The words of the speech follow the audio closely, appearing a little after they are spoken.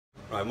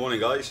Right, morning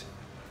guys.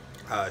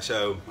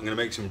 So I'm going to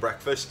make some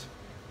breakfast.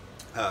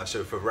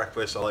 So for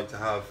breakfast I like to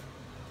have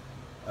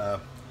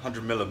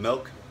 100 ml of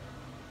milk,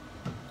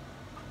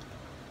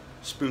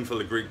 spoonful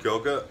of Greek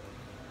yogurt,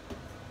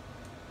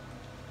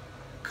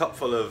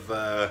 cupful of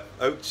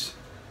oats,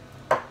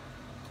 and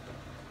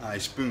a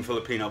spoonful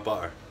of peanut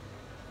butter.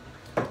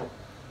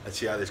 Let's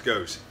see how this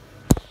goes.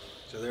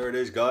 So there it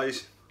is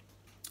guys.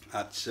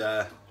 That's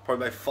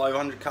probably about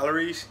 500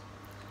 calories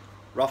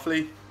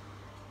roughly.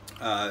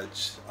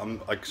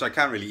 Because I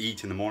can't really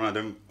eat in the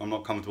morning. I'm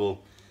not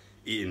comfortable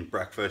eating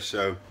breakfast,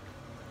 so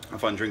I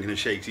find drinking a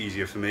shake's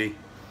easier for me.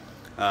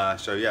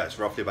 So yeah, it's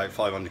roughly about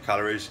 500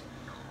 calories.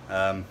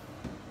 I'm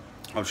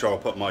sure I'll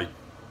put my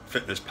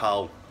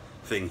FitnessPal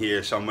thing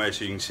here somewhere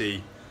so you can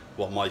see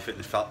what my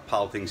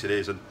FitnessPal thinks it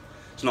is. And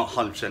it's not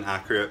 100%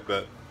 accurate,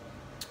 but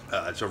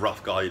it's a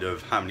rough guide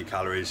of how many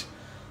calories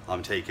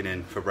I'm taking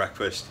in for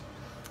breakfast.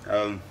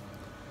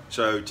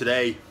 So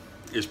today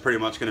is pretty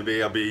much going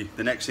to be,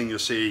 the next thing you'll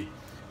see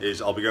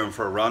is I'll be going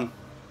for a run,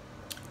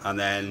 and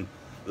then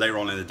later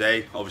on in the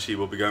day obviously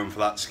we'll be going for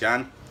that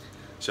scan.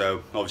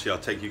 So obviously I'll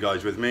take you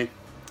guys with me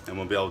and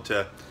we'll be able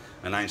to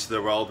announce to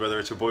the world whether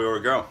it's a boy or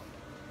a girl.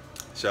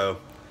 So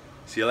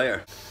see you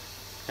later.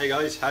 Hey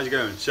guys, how's it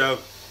going? So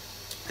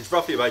it's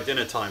roughly about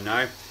dinner time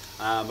now.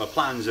 My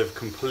plans have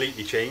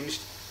completely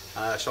changed.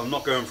 So I'm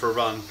not going for a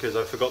run because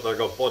I forgot that I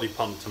got body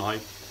pump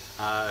tonight.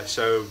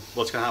 So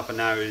what's going to happen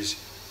now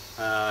is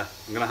I'm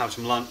going to have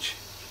some lunch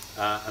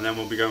and then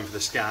we'll be going for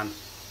the scan,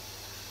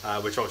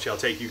 which obviously I'll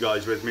take you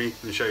guys with me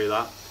and show you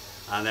that.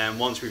 And then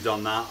once we've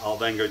done that, I'll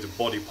then go to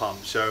body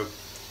pump. So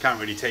can't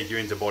really take you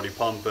into body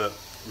pump, but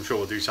I'm sure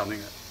we'll do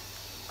something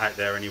out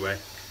there anyway.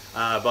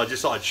 But I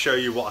just thought I'd show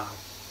you what I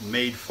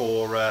made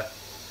for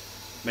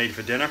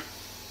dinner.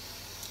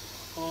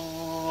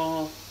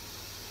 Oh,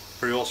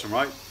 pretty awesome,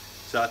 right?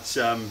 So that's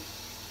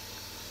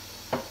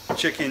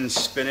chicken,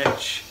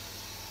 spinach,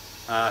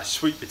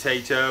 sweet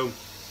potato,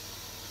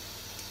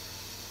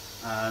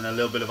 and a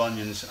little bit of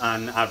onions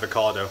and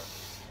avocado.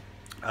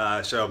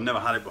 So I've never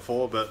had it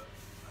before, but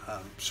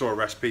saw a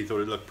recipe, thought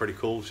it looked pretty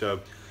cool, so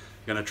I'm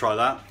gonna try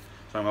that.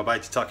 So I'm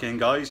about to tuck in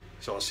guys,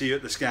 so I'll see you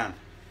at the scan.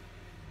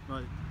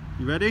 Right,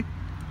 you ready?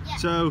 Yeah.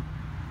 So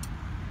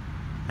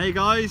hey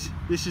guys,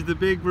 this is the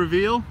big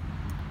reveal.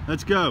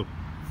 Let's go.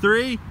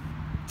 3,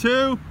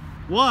 2,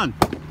 1.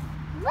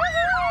 Woohoo!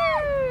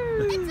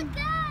 It's a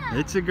girl!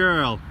 It's a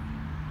girl.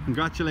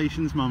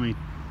 Congratulations, Mummy.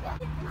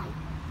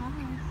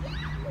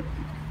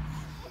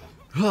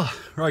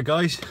 Right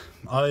guys,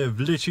 I have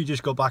literally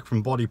just got back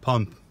from body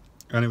pump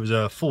and it was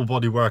a full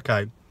body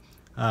workout,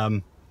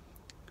 and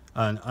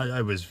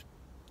that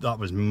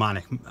was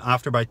manic.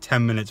 After about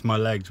 10 minutes my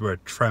legs were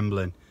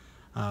trembling,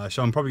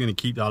 so I'm probably going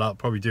to keep that up,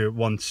 probably do it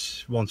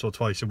once or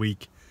twice a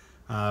week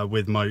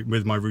with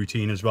my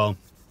routine as well.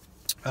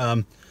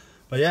 But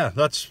yeah,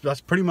 that's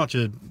pretty much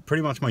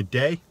my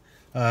day.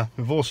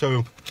 We've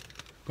also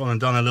gone and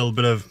done a little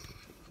bit of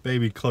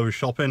baby clothes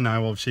shopping.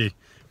 Now obviously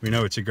we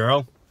know it's a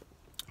girl.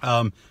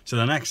 So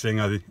the next thing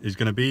is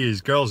going to be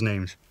girls'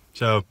 names.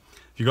 So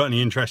if you've got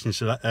any interesting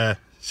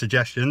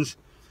suggestions,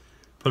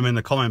 put them in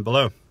the comment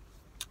below.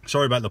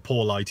 Sorry about the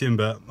poor lighting,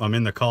 but I'm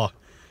in the car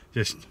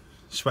just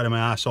sweating my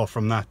ass off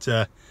from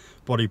that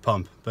body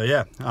pump. But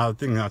yeah, I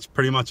think that's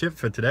pretty much it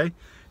for today.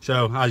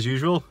 So as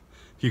usual,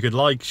 if you could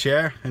like,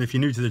 share, and if you're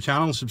new to the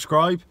channel,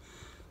 subscribe.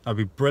 That'd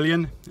be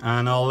brilliant,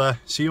 and I'll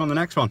see you on the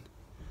next one.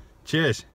 Cheers.